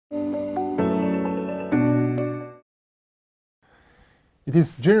It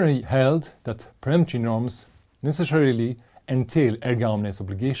is generally held that peremptory norms necessarily entail erga omnes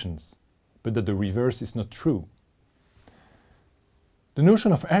obligations, but that the reverse is not true. The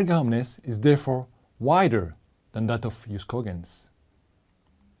notion of erga omnes is therefore wider than that of jus cogens.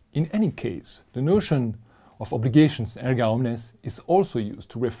 In any case, the notion of obligations erga omnes is also used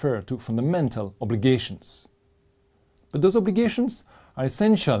to refer to fundamental obligations. But those obligations are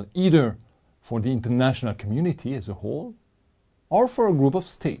essential either for the international community as a whole or for a group of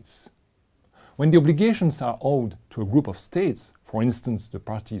states. When the obligations are owed to a group of states, for instance the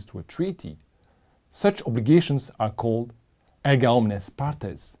parties to a treaty, such obligations are called erga omnes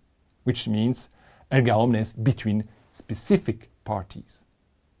partes, which means erga omnes between specific parties.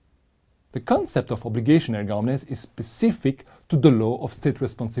 The concept of obligation erga omnes is specific to the law of state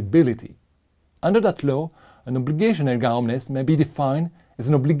responsibility. Under that law, an obligation erga omnes may be defined as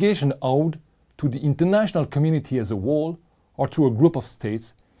an obligation owed to the international community as a whole or to a group of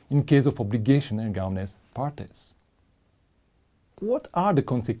states in case of obligation erga omnes partes. What are the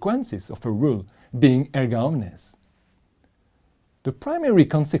consequences of a rule being erga omnes? The primary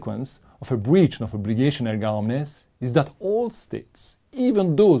consequence of a breach of obligation erga omnes is that all states,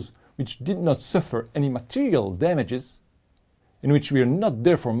 even those which did not suffer any material damages, in which we are not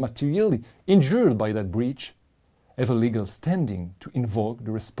therefore materially injured by that breach, have a legal standing to invoke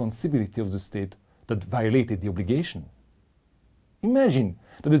the responsibility of the state that violated the obligation. Imagine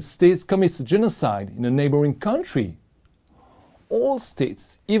that the state commits genocide in a neighboring country. All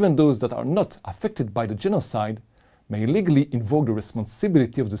states, even those that are not affected by the genocide, may legally invoke the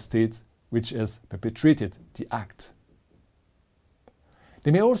responsibility of the state which has perpetrated the act.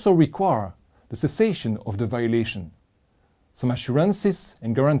 They may also require the cessation of the violation, some assurances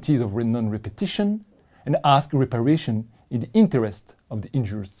and guarantees of non-repetition, and ask reparation in the interest of the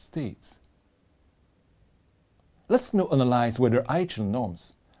injured states. Let's now analyze whether IHL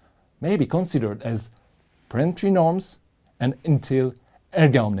norms may be considered as peremptory norms and entail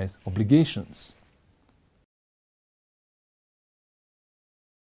erga omnes obligations.